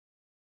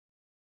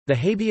The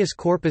Habeas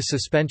Corpus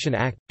Suspension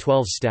Act,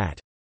 12 Stat.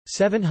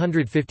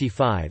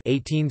 755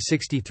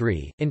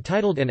 1863,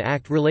 entitled An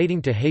Act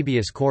Relating to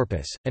Habeas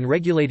Corpus, and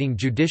Regulating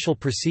Judicial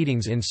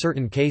Proceedings in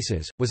Certain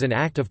Cases, was an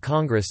act of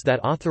Congress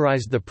that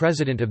authorized the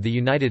President of the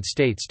United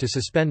States to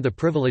suspend the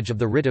privilege of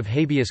the writ of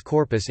habeas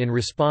corpus in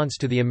response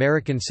to the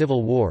American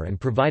Civil War and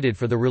provided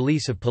for the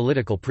release of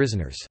political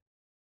prisoners.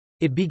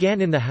 It began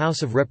in the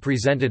House of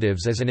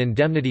Representatives as an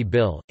indemnity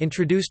bill,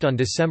 introduced on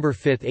December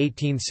 5,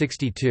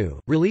 1862,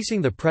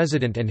 releasing the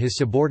President and his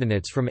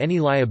subordinates from any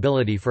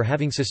liability for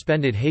having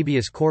suspended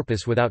habeas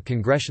corpus without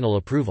congressional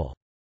approval.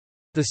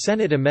 The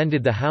Senate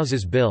amended the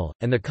House's bill,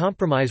 and the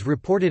compromise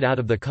reported out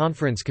of the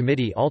Conference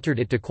Committee altered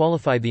it to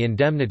qualify the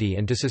indemnity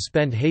and to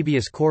suspend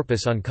habeas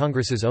corpus on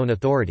Congress's own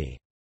authority.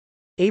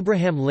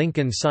 Abraham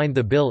Lincoln signed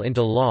the bill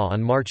into law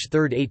on March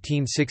 3,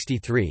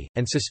 1863,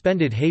 and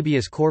suspended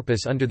habeas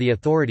corpus under the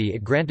authority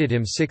it granted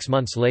him 6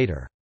 months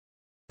later.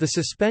 The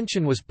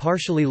suspension was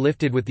partially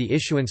lifted with the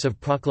issuance of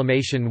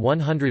Proclamation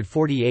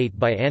 148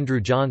 by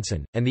Andrew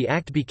Johnson, and the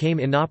act became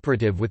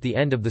inoperative with the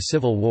end of the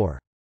Civil War.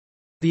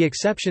 The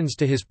exceptions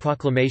to his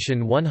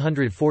Proclamation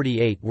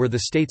 148 were the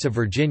states of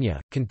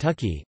Virginia,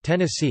 Kentucky,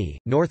 Tennessee,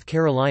 North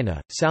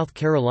Carolina, South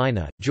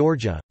Carolina,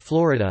 Georgia,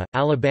 Florida,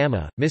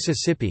 Alabama,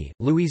 Mississippi,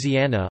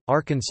 Louisiana,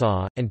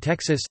 Arkansas, and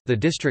Texas, the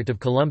District of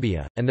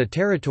Columbia, and the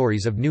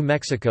territories of New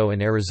Mexico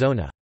and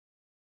Arizona.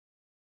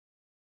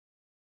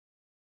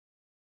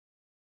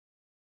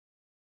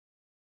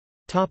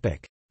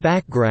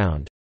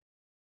 Background.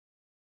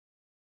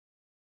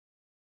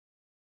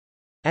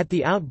 At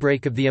the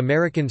outbreak of the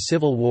American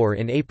Civil War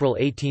in April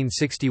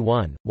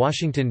 1861,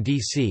 Washington,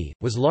 D.C.,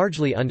 was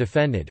largely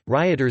undefended.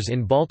 Rioters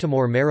in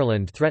Baltimore,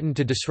 Maryland threatened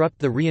to disrupt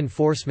the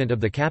reinforcement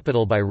of the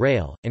Capitol by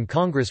rail, and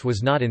Congress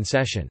was not in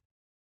session.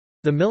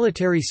 The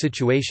military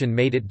situation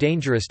made it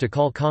dangerous to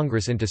call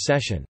Congress into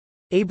session.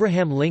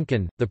 Abraham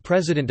Lincoln, the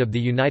President of the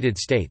United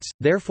States,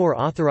 therefore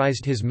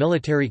authorized his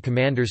military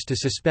commanders to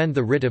suspend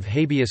the writ of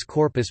habeas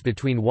corpus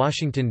between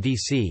Washington,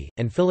 D.C.,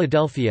 and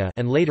Philadelphia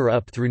and later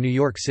up through New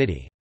York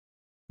City.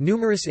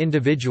 Numerous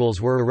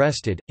individuals were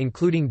arrested,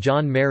 including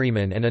John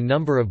Merryman and a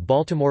number of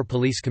Baltimore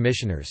police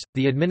commissioners.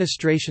 The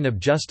administration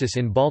of justice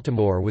in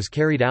Baltimore was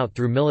carried out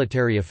through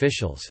military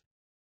officials.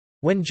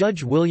 When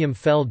Judge William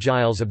Fell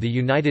Giles of the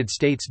United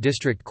States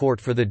District Court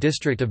for the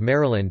District of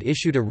Maryland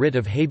issued a writ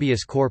of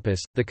habeas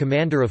corpus, the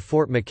commander of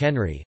Fort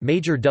McHenry,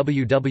 Major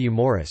W. W.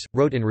 Morris,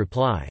 wrote in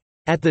reply,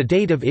 "At the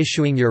date of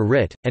issuing your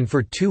writ, and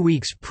for 2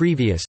 weeks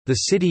previous, the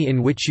city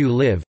in which you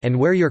live, and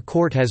where your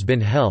court has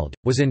been held,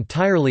 was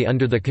entirely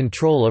under the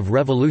control of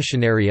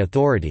revolutionary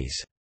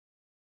authorities."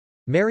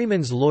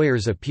 Merryman's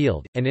lawyers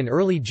appealed, and in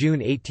early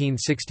June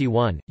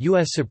 1861,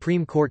 U.S.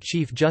 Supreme Court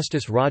Chief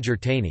Justice Roger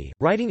Taney,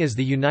 writing as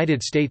the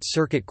United States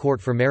Circuit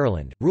Court for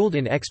Maryland, ruled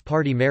in ex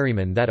parte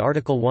Merryman that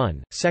Article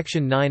 1,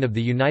 Section 9 of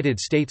the United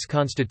States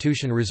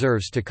Constitution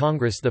reserves to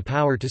Congress the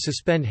power to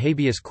suspend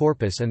habeas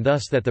corpus and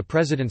thus that the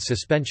President's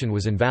suspension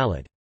was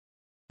invalid.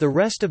 The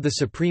rest of the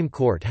Supreme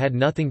Court had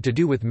nothing to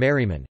do with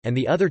Merryman, and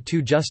the other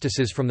 2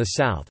 justices from the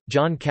South,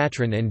 John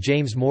Catron and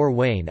James Moore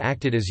Wayne,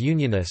 acted as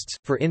Unionists.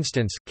 For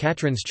instance,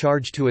 Catron's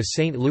charge to a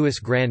St. Louis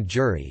grand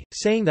jury,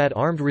 saying that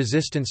armed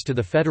resistance to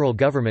the federal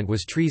government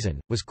was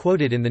treason, was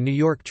quoted in the New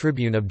York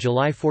Tribune of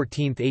July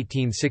 14,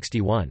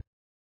 1861.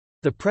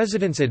 The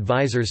President's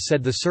advisers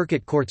said the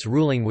Circuit Court's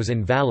ruling was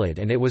invalid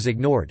and it was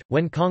ignored.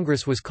 When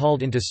Congress was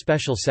called into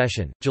special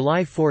session,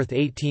 July 4,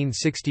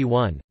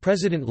 1861,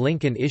 President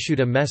Lincoln issued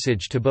a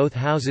message to both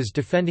houses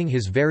defending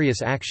his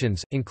various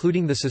actions,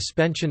 including the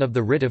suspension of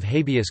the writ of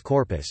habeas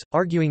corpus,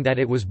 arguing that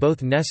it was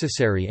both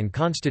necessary and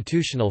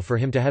constitutional for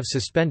him to have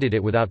suspended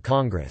it without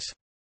Congress.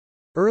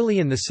 Early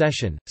in the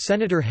session,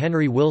 Senator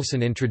Henry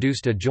Wilson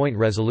introduced a joint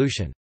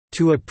resolution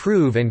to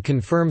approve and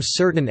confirm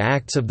certain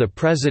acts of the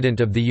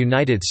President of the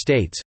United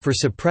States, for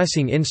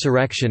suppressing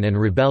insurrection and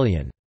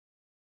rebellion",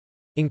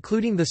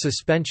 including the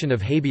suspension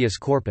of habeas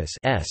corpus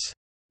s.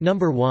 No.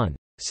 1.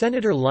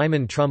 Senator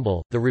Lyman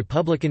Trumbull, the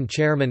Republican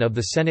chairman of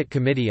the Senate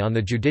Committee on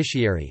the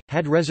Judiciary,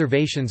 had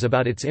reservations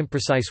about its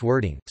imprecise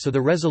wording, so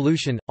the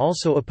resolution,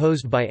 also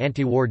opposed by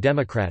anti-war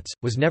Democrats,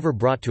 was never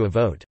brought to a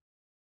vote.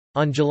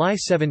 On July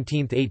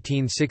 17,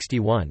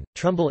 1861,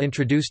 Trumbull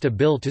introduced a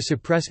bill to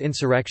suppress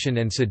insurrection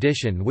and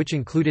sedition which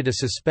included a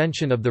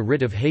suspension of the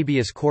writ of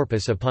habeas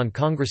corpus upon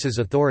Congress's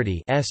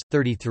authority S.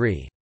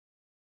 33.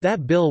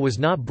 That bill was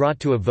not brought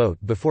to a vote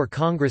before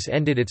Congress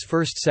ended its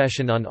first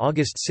session on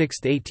August 6,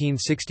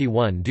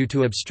 1861 due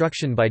to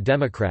obstruction by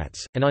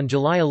Democrats, and on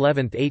July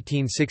 11,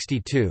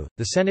 1862,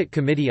 the Senate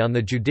Committee on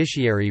the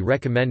Judiciary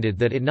recommended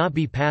that it not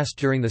be passed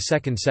during the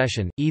second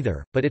session,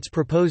 either, but its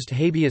proposed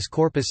habeas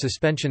corpus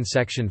suspension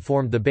section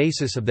formed the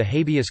basis of the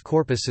Habeas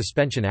Corpus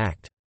Suspension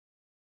Act.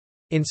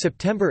 In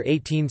September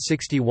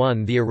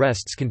 1861 the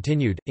arrests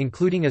continued,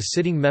 including a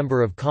sitting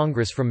member of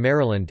Congress from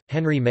Maryland,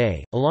 Henry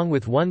May, along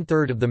with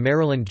 1/3 of the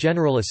Maryland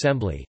General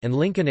Assembly, and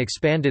Lincoln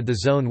expanded the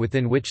zone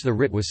within which the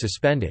writ was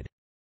suspended.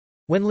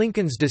 When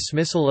Lincoln's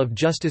dismissal of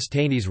Justice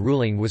Taney's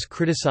ruling was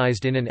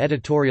criticized in an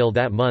editorial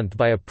that month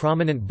by a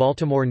prominent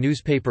Baltimore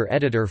newspaper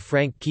editor,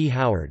 Frank Key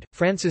Howard,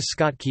 Francis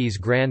Scott Key's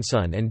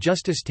grandson and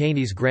Justice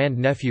Taney's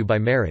grand-nephew by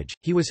marriage,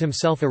 he was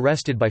himself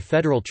arrested by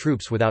federal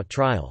troops without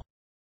trial.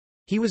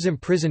 He was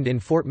imprisoned in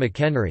Fort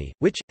McHenry,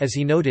 which, as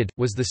he noted,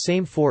 was the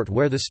same fort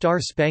where the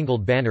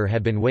Star-Spangled Banner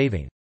had been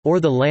waving, "o'er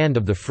the land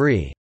of the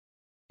free."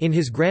 In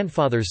his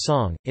grandfather's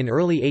song, in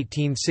early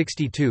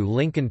 1862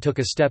 Lincoln took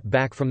a step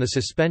back from the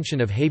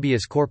suspension of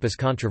habeas corpus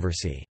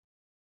controversy.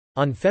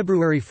 On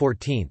February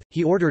 14,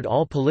 he ordered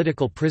all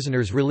political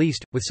prisoners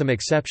released, with some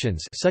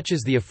exceptions such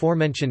as the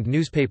aforementioned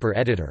newspaper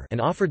editor,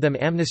 and offered them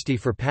amnesty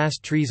for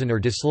past treason or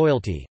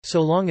disloyalty, so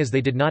long as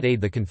they did not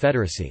aid the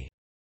Confederacy.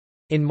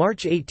 In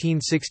March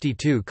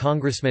 1862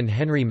 Congressman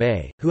Henry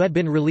May, who had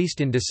been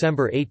released in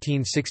December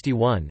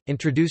 1861,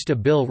 introduced a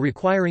bill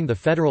requiring the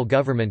federal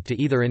government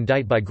to either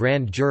indict by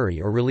grand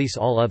jury or release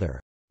all other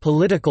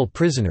political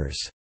prisoners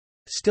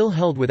still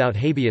held without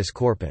habeas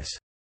corpus.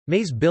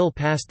 May's bill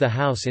passed the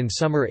House in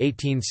summer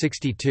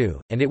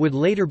 1862, and it would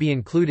later be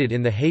included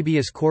in the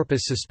Habeas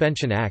Corpus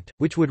Suspension Act,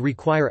 which would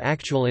require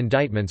actual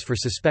indictments for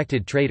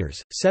suspected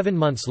traitors. 7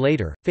 months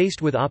later,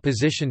 faced with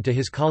opposition to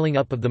his calling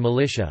up of the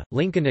militia,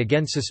 Lincoln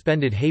again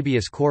suspended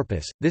habeas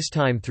corpus, this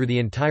time through the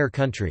entire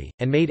country,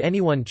 and made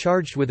anyone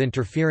charged with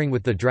interfering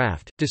with the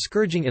draft,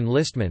 discouraging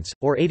enlistments,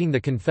 or aiding the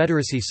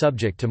Confederacy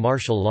subject to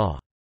martial law.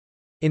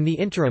 In the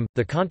interim,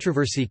 the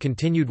controversy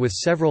continued with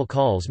several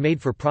calls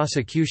made for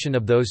prosecution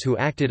of those who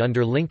acted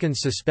under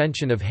Lincoln's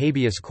suspension of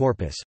habeas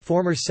corpus.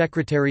 Former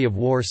Secretary of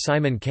War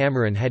Simon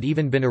Cameron had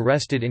even been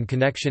arrested in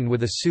connection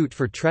with a suit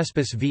for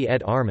trespass v.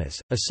 et armas,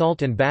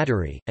 assault and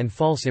battery, and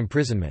false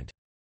imprisonment.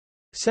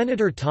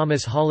 Senator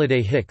Thomas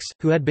Holliday Hicks,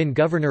 who had been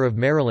governor of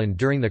Maryland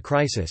during the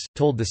crisis,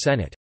 told the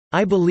Senate,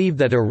 "I believe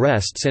that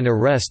arrests and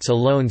arrests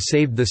alone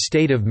saved the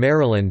state of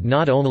Maryland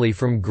not only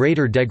from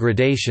greater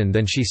degradation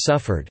than she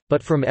suffered,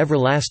 but from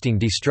everlasting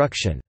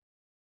destruction."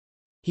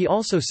 He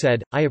also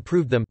said, "I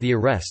approved them the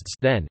arrests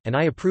then, and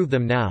I approve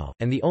them now,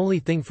 and the only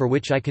thing for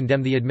which I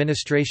condemn the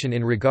administration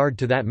in regard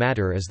to that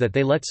matter is that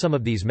they let some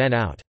of these men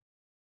out."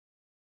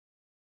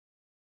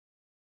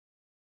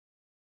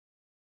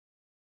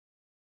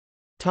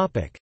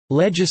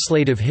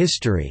 Legislative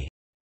history.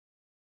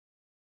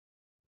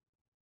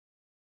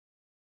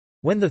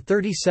 When the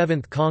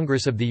 37th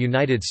Congress of the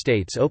United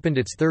States opened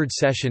its third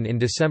session in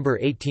December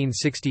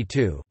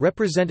 1862,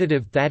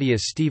 Representative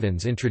Thaddeus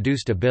Stevens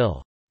introduced a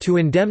bill, "to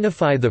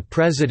indemnify the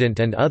President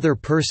and other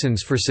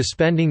persons for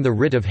suspending the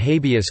writ of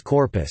habeas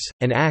corpus,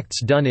 and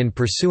acts done in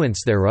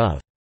pursuance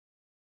thereof."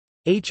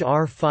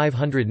 H.R.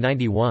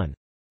 591.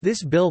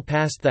 This bill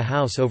passed the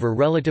House over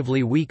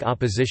relatively weak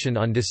opposition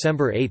on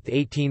December 8,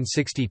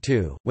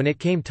 1862. When it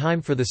came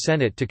time for the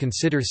Senate to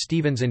consider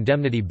Stevens'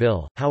 indemnity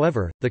bill,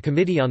 however, the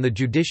Committee on the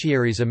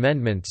Judiciary's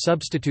amendment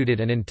substituted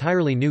an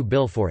entirely new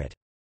bill for it.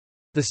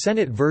 The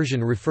Senate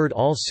version referred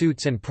all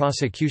suits and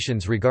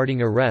prosecutions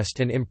regarding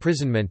arrest and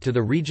imprisonment to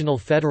the Regional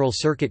Federal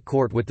Circuit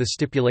Court with the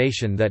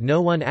stipulation that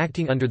no one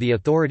acting under the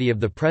authority of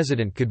the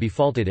President could be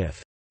faulted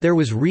if there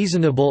was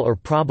reasonable or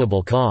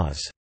probable cause,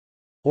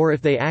 or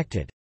if they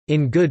acted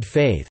in good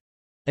faith,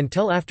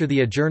 until after the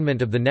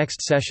adjournment of the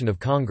next session of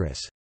Congress.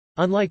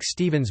 Unlike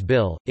Stevens'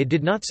 bill, it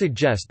did not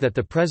suggest that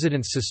the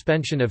President's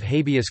suspension of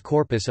habeas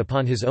corpus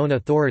upon his own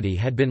authority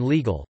had been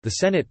legal. The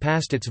Senate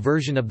passed its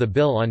version of the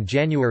bill on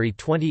January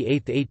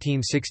 28,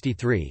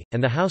 1863,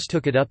 and the House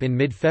took it up in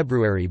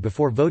mid-February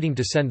before voting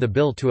to send the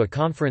bill to a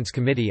conference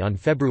committee on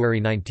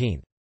February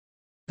 19.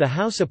 The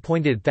House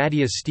appointed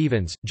Thaddeus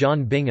Stevens,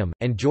 John Bingham,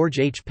 and George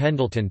H.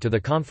 Pendleton to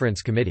the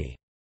conference committee.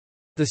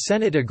 The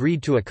Senate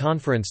agreed to a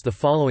conference the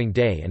following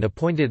day and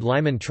appointed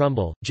Lyman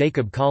Trumbull,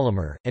 Jacob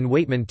Collamer, and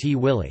Waitman T.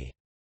 Willie.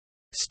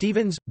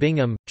 Stevens,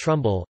 Bingham,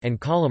 Trumbull, and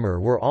Collamer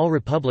were all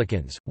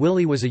Republicans,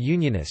 Willie was a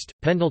Unionist,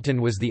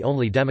 Pendleton was the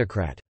only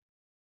Democrat.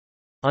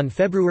 On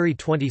February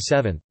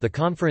 27, the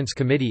conference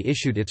committee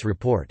issued its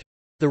report.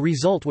 The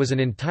result was an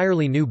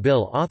entirely new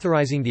bill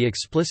authorizing the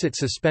explicit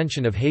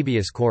suspension of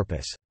habeas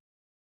corpus.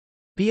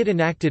 Be it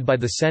enacted by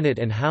the Senate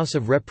and House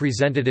of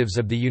Representatives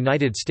of the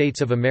United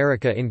States of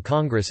America in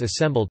Congress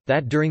assembled,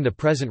 that during the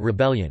present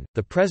rebellion,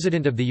 the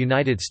President of the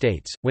United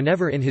States,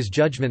 whenever in his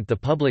judgment the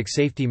public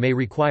safety may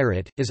require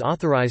it, is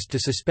authorized to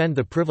suspend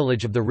the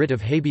privilege of the writ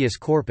of habeas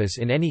corpus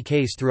in any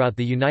case throughout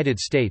the United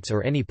States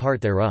or any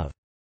part thereof.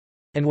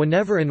 And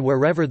whenever and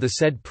wherever the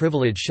said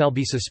privilege shall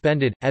be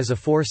suspended, as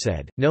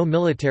aforesaid, no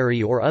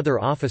military or other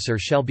officer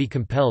shall be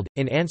compelled,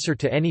 in answer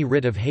to any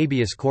writ of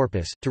habeas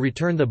corpus, to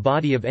return the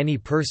body of any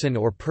person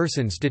or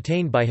persons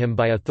detained by him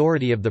by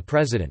authority of the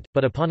President,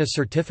 but upon a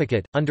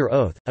certificate, under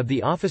oath, of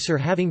the officer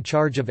having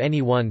charge of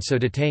any one so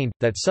detained,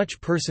 that such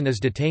person is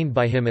detained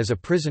by him as a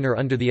prisoner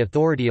under the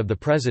authority of the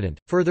President.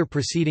 Further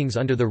proceedings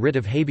under the writ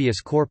of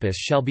habeas corpus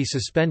shall be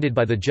suspended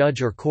by the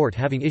judge or court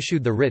having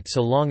issued the writ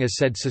so long as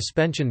said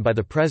suspension by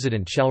the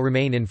President shall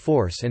remain in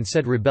force and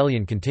said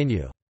rebellion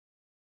continue.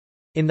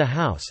 In the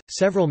House,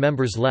 several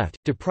members left,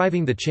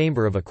 depriving the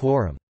chamber of a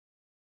quorum.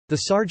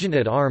 The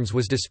sergeant-at-arms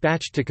was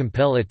dispatched to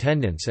compel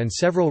attendance and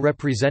several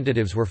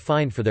representatives were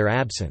fined for their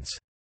absence.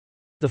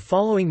 The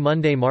following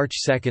Monday, March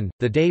 2,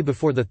 the day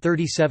before the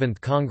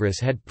 37th Congress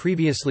had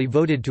previously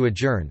voted to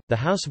adjourn, the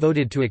House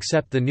voted to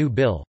accept the new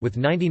bill, with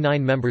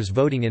 99 members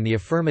voting in the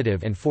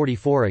affirmative and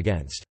 44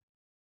 against.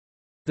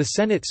 The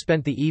Senate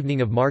spent the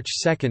evening of March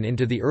 2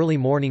 into the early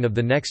morning of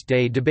the next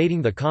day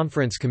debating the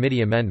conference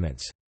committee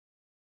amendments.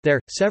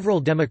 There, several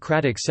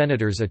Democratic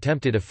senators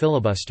attempted a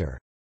filibuster.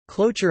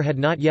 Cloture had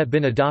not yet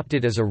been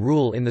adopted as a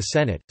rule in the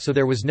Senate, so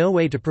there was no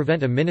way to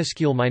prevent a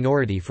minuscule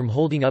minority from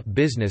holding up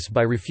business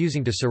by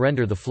refusing to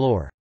surrender the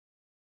floor.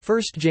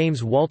 First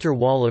James Walter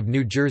Wall of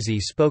New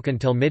Jersey spoke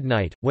until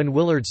midnight, when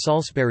Willard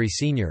Salisbury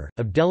Sr.,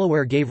 of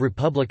Delaware gave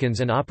Republicans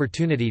an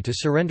opportunity to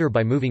surrender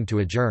by moving to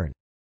adjourn.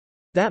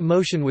 That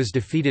motion was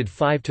defeated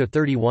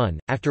 5-31,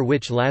 after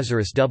which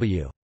Lazarus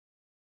W.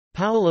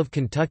 Powell of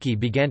Kentucky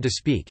began to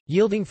speak,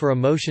 yielding for a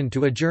motion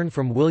to adjourn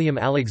from William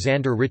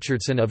Alexander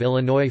Richardson of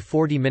Illinois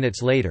 40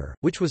 minutes later,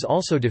 which was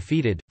also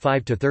defeated,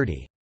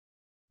 5-30.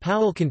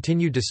 Powell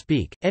continued to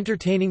speak,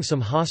 entertaining some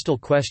hostile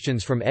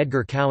questions from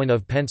Edgar Cowan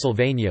of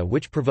Pennsylvania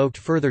which provoked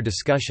further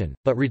discussion,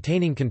 but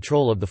retaining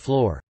control of the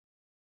floor.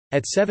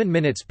 At 7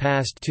 minutes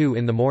past 2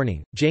 in the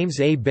morning, James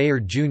A.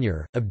 Bayard,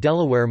 Jr., of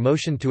Delaware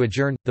motioned to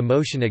adjourn, the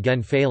motion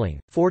again failing,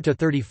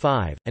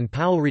 4-35, and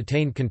Powell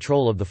retained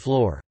control of the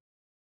floor.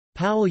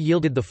 Powell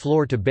yielded the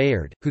floor to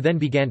Bayard, who then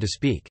began to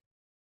speak.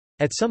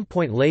 At some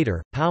point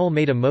later, Powell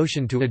made a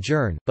motion to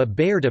adjourn, but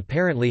Bayard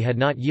apparently had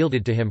not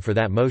yielded to him for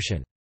that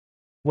motion.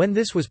 When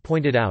this was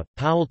pointed out,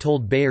 Powell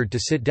told Bayard to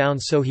sit down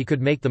so he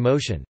could make the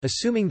motion,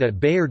 assuming that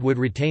Bayard would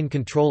retain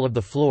control of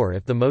the floor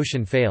if the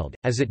motion failed,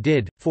 as it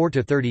did,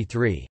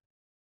 4-33.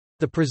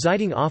 The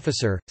presiding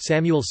officer,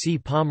 Samuel C.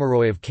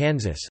 Pomeroy of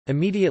Kansas,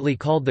 immediately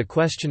called the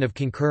question of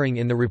concurring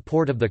in the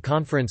report of the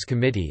conference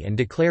committee and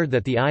declared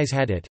that the ayes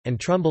had it, and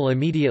Trumbull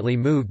immediately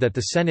moved that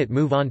the Senate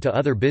move on to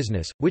other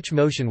business, which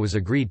motion was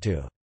agreed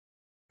to.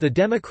 The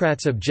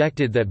Democrats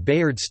objected that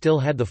Bayard still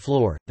had the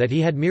floor, that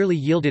he had merely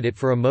yielded it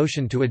for a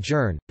motion to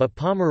adjourn, but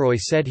Pomeroy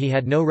said he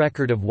had no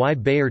record of why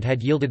Bayard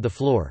had yielded the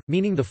floor,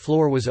 meaning the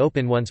floor was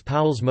open once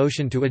Powell's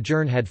motion to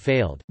adjourn had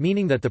failed,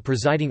 meaning that the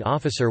presiding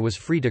officer was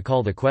free to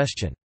call the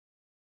question.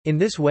 In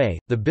this way,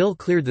 the bill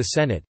cleared the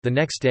Senate. The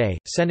next day,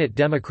 Senate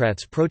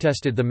Democrats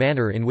protested the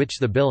manner in which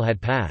the bill had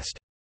passed.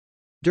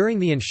 During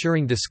the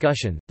ensuing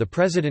discussion, the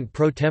president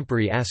pro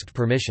tempore asked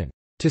permission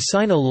to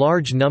sign a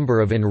large number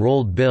of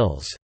enrolled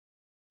bills,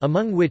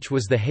 among which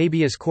was the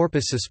Habeas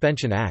Corpus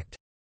Suspension Act.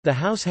 The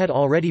House had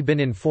already been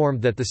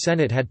informed that the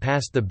Senate had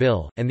passed the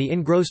bill, and the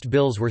engrossed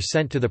bills were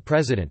sent to the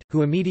president,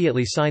 who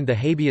immediately signed the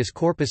Habeas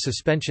Corpus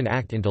Suspension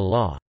Act into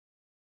law.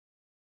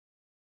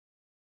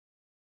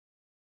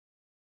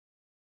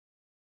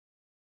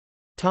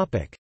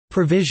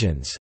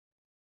 Provisions.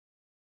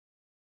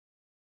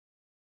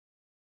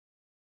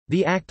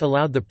 The act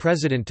allowed the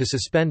president to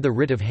suspend the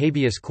writ of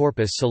habeas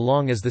corpus so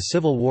long as the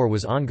Civil War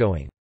was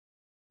ongoing.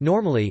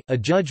 Normally, a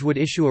judge would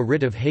issue a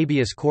writ of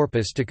habeas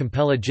corpus to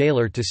compel a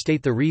jailer to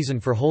state the reason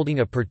for holding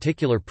a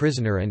particular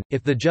prisoner and,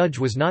 if the judge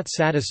was not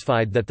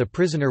satisfied that the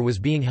prisoner was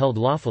being held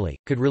lawfully,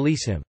 could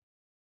release him.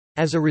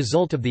 As a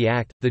result of the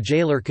act, the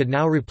jailer could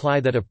now reply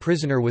that a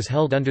prisoner was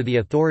held under the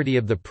authority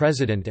of the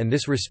president, and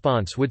this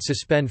response would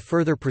suspend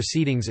further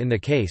proceedings in the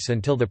case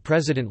until the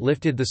president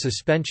lifted the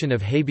suspension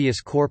of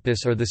habeas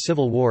corpus or the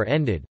Civil War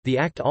ended. The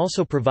act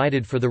also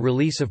provided for the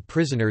release of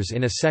prisoners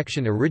in a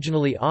section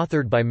originally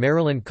authored by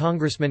Maryland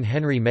Congressman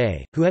Henry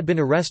May, who had been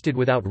arrested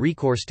without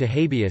recourse to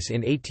habeas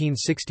in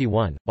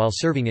 1861, while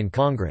serving in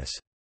Congress.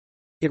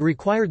 It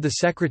required the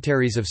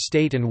Secretaries of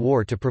State and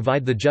War to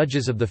provide the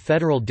judges of the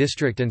federal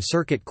district and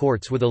circuit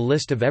courts with a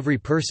list of every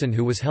person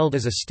who was held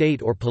as a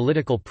state or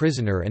political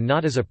prisoner and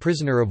not as a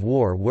prisoner of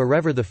war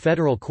wherever the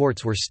federal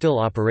courts were still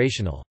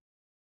operational.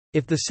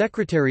 If the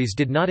secretaries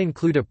did not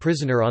include a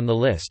prisoner on the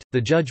list,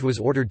 the judge was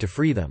ordered to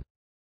free them.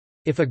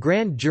 If a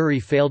grand jury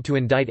failed to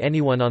indict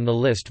anyone on the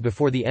list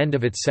before the end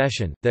of its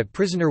session, that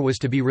prisoner was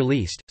to be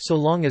released, so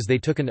long as they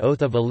took an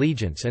oath of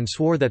allegiance and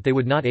swore that they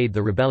would not aid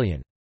the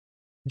rebellion.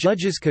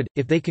 Judges could,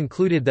 if they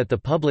concluded that the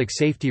public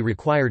safety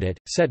required it,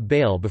 set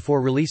bail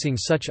before releasing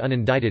such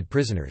unindicted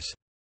prisoners.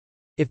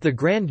 If the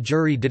grand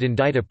jury did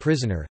indict a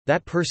prisoner,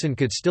 that person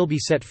could still be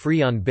set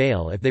free on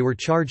bail if they were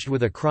charged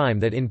with a crime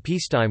that in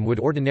peacetime would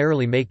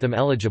ordinarily make them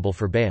eligible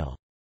for bail.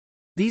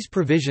 These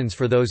provisions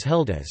for those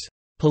held as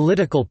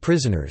political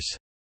prisoners,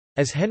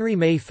 as Henry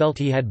May felt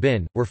he had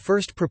been, were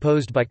first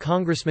proposed by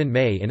Congressman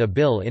May in a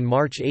bill in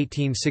March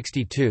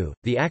 1862.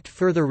 The act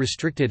further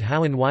restricted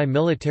how and why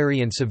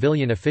military and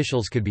civilian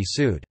officials could be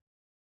sued.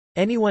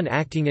 Anyone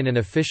acting in an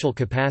official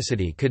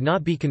capacity could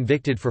not be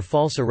convicted for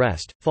false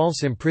arrest,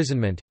 false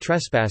imprisonment,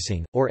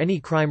 trespassing, or any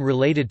crime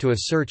related to a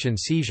search and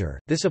seizure.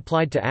 This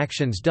applied to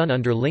actions done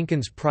under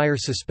Lincoln's prior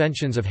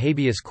suspensions of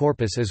habeas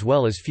corpus as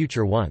well as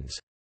future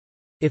ones.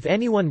 If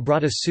anyone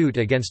brought a suit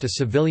against a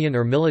civilian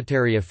or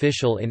military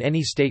official in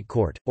any state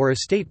court, or a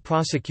state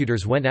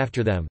prosecutors went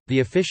after them, the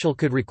official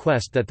could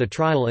request that the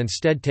trial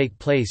instead take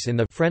place in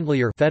the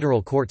friendlier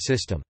federal court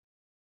system.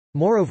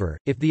 Moreover,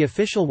 if the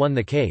official won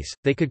the case,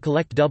 they could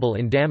collect double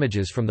in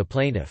damages from the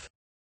plaintiff.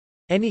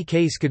 Any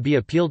case could be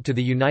appealed to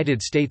the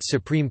United States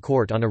Supreme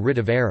Court on a writ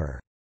of error.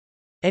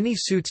 Any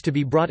suits to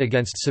be brought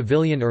against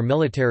civilian or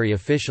military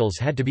officials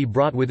had to be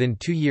brought within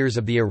 2 years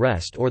of the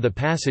arrest or the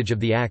passage of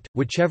the act,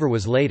 whichever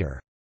was later.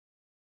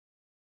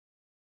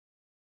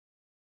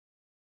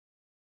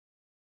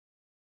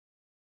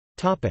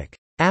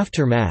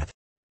 Aftermath.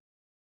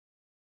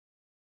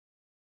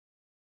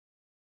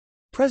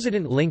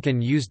 President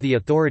Lincoln used the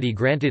authority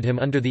granted him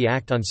under the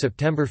Act on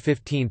September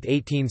 15,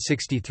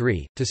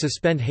 1863, to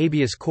suspend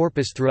habeas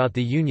corpus throughout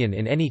the Union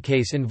in any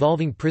case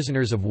involving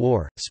prisoners of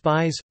war,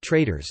 spies,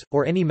 traitors,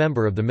 or any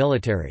member of the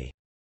military.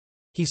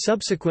 He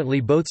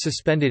subsequently both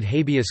suspended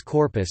habeas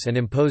corpus and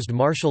imposed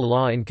martial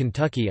law in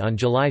Kentucky on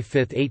July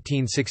 5,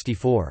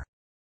 1864.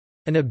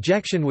 An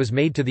objection was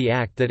made to the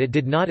act that it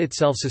did not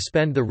itself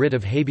suspend the writ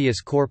of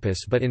habeas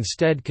corpus but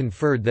instead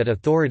conferred that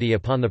authority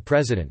upon the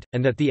President,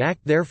 and that the act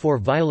therefore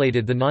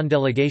violated the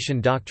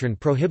non-delegation doctrine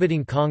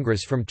prohibiting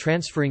Congress from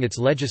transferring its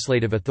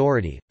legislative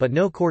authority, but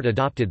no court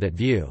adopted that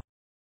view.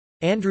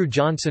 Andrew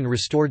Johnson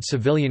restored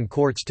civilian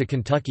courts to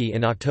Kentucky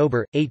in October,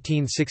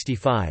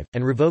 1865,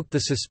 and revoked the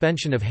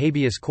suspension of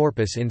habeas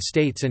corpus in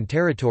states and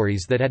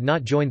territories that had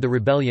not joined the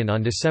rebellion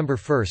on December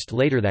 1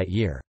 later that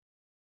year.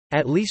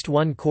 At least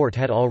one court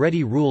had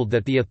already ruled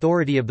that the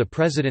authority of the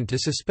President to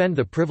suspend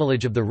the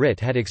privilege of the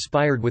writ had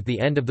expired with the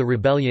end of the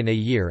rebellion a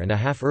year and a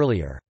half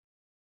earlier.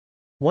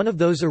 One of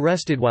those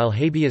arrested while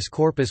habeas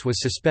corpus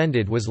was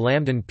suspended was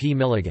Lambden P.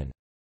 Milligan.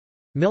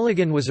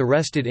 Milligan was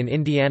arrested in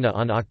Indiana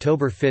on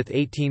October 5,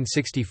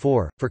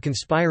 1864, for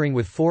conspiring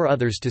with 4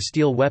 others to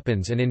steal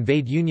weapons and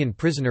invade Union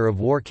prisoner of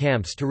war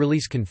camps to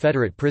release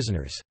Confederate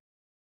prisoners.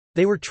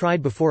 They were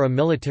tried before a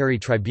military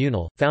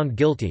tribunal, found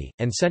guilty,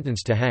 and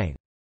sentenced to hang.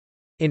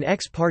 In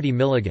Ex parte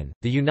Milligan,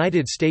 the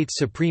United States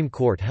Supreme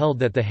Court held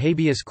that the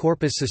Habeas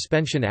Corpus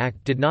Suspension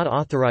Act did not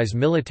authorize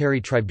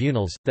military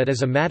tribunals, that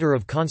as a matter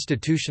of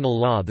constitutional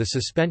law the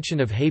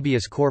suspension of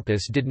habeas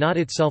corpus did not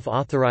itself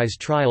authorize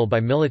trial by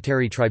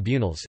military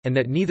tribunals, and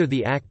that neither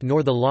the Act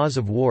nor the laws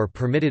of war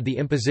permitted the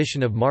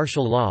imposition of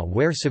martial law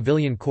where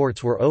civilian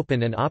courts were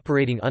open and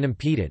operating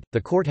unimpeded. The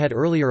court had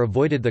earlier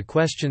avoided the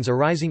questions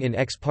arising in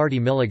Ex parte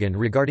Milligan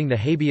regarding the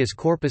Habeas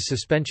Corpus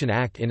Suspension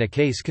Act in a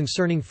case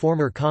concerning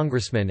former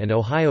Congressman and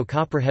Ohio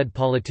Copperhead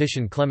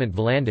politician Clement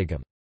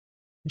Vallandigham.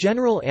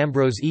 General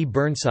Ambrose E.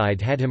 Burnside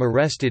had him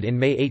arrested in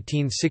May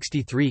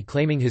 1863,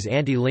 claiming his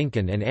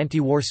anti-Lincoln and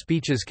anti-war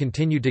speeches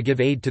continued to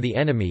give aid to the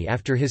enemy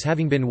after his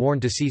having been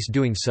warned to cease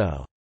doing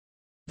so.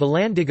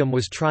 Vallandigham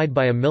was tried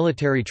by a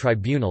military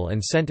tribunal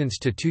and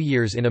sentenced to 2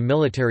 years in a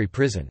military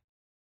prison.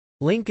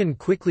 Lincoln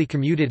quickly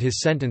commuted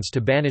his sentence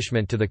to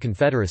banishment to the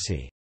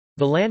Confederacy.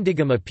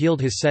 Vallandigham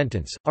appealed his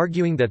sentence,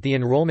 arguing that the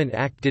Enrollment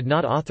Act did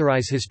not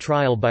authorize his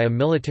trial by a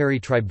military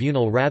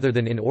tribunal rather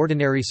than in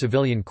ordinary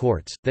civilian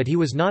courts, that he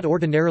was not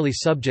ordinarily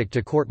subject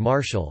to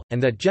court-martial,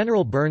 and that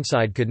General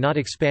Burnside could not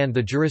expand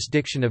the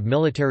jurisdiction of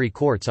military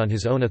courts on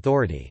his own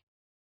authority.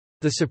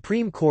 The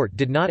Supreme Court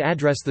did not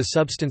address the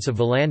substance of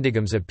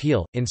Vallandigham's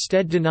appeal,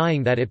 instead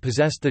denying that it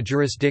possessed the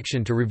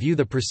jurisdiction to review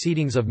the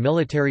proceedings of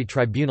military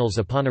tribunals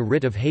upon a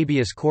writ of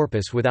habeas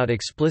corpus without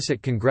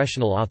explicit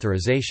congressional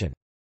authorization.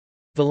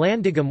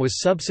 Vallandigham was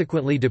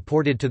subsequently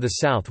deported to the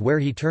South, where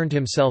he turned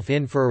himself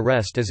in for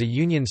arrest as a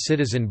Union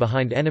citizen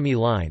behind enemy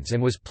lines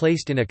and was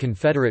placed in a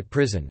Confederate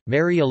prison.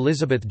 Mary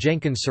Elizabeth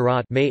Jenkins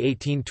Surratt (May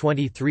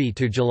 1823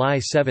 to July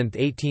 7,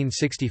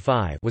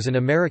 1865) was an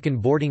American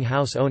boarding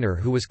house owner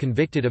who was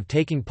convicted of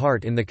taking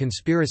part in the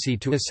conspiracy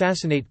to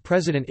assassinate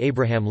President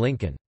Abraham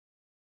Lincoln.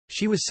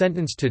 She was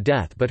sentenced to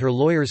death, but her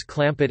lawyers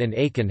Clampett and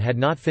Aiken had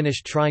not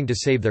finished trying to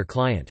save their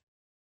client.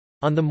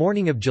 On the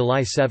morning of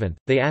July 7,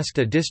 they asked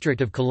a District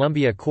of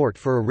Columbia court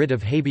for a writ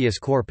of habeas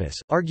corpus,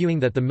 arguing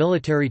that the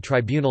military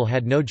tribunal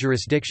had no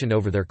jurisdiction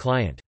over their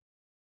client.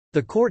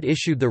 The court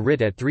issued the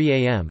writ at 3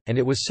 a.m., and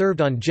it was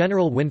served on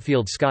General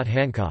Winfield Scott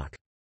Hancock.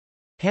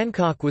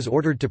 Hancock was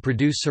ordered to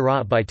produce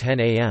Surratt by 10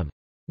 a.m.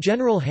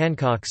 General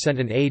Hancock sent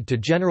an aide to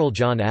General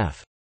John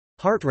F.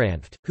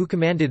 Hartranft, who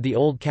commanded the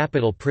Old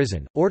Capitol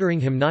Prison, ordering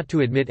him not to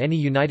admit any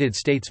United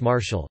States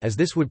Marshal, as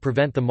this would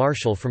prevent the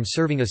Marshal from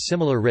serving a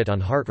similar writ on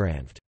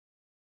Hartranft.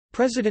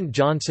 President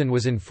Johnson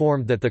was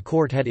informed that the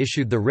court had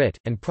issued the writ,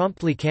 and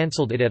promptly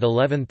cancelled it at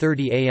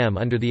 11:30 a.m.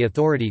 under the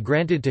authority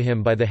granted to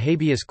him by the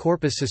Habeas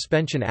Corpus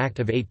Suspension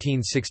Act of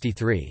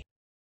 1863.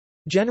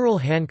 General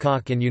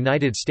Hancock and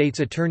United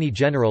States Attorney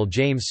General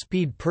James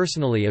Speed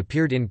personally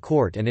appeared in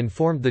court and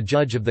informed the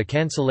judge of the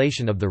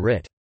cancellation of the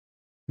writ.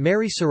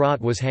 Mary Surratt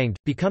was hanged,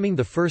 becoming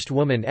the first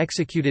woman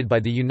executed by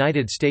the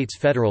United States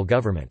federal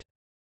government.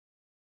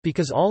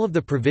 Because all of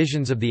the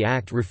provisions of the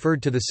Act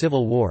referred to the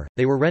Civil War,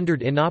 they were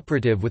rendered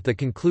inoperative with the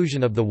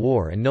conclusion of the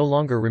war and no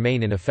longer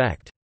remain in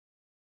effect.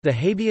 The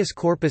Habeas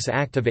Corpus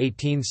Act of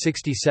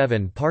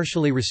 1867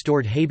 partially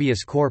restored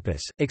habeas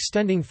corpus,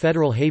 extending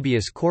federal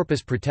habeas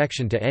corpus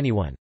protection to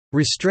anyone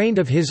restrained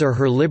of his or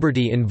her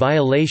liberty in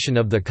violation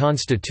of the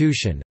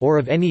Constitution, or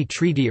of any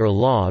treaty or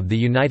law of the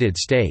United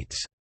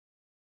States.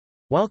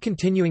 while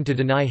continuing to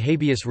deny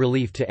habeas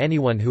relief to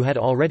anyone who had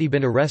already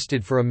been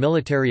arrested for a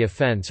military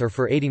offense or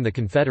for aiding the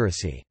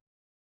Confederacy.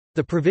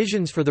 The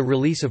provisions for the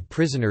release of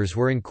prisoners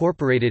were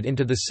incorporated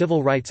into the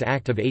Civil Rights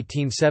Act of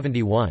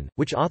 1871,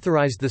 which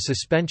authorized the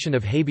suspension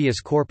of habeas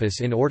corpus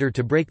in order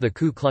to break the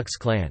Ku Klux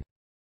Klan.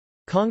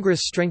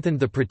 Congress strengthened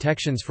the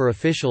protections for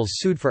officials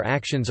sued for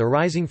actions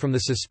arising from the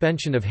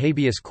suspension of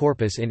habeas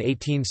corpus in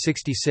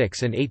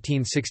 1866 and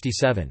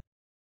 1867.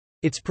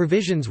 Its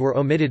provisions were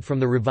omitted from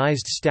the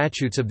revised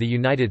statutes of the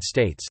United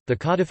States, the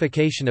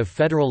codification of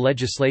federal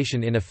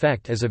legislation in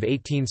effect as of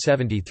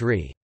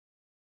 1873.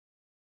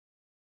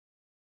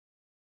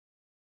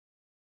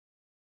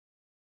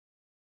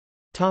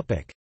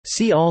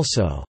 See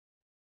also: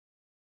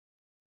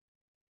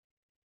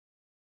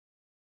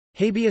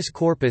 Habeas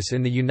corpus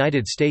in the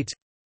United States,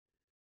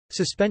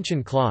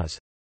 Suspension clause,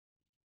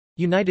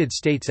 United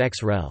States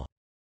ex rel.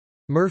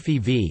 Murphy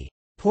v.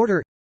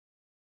 Porter.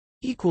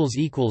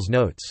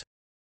 Notes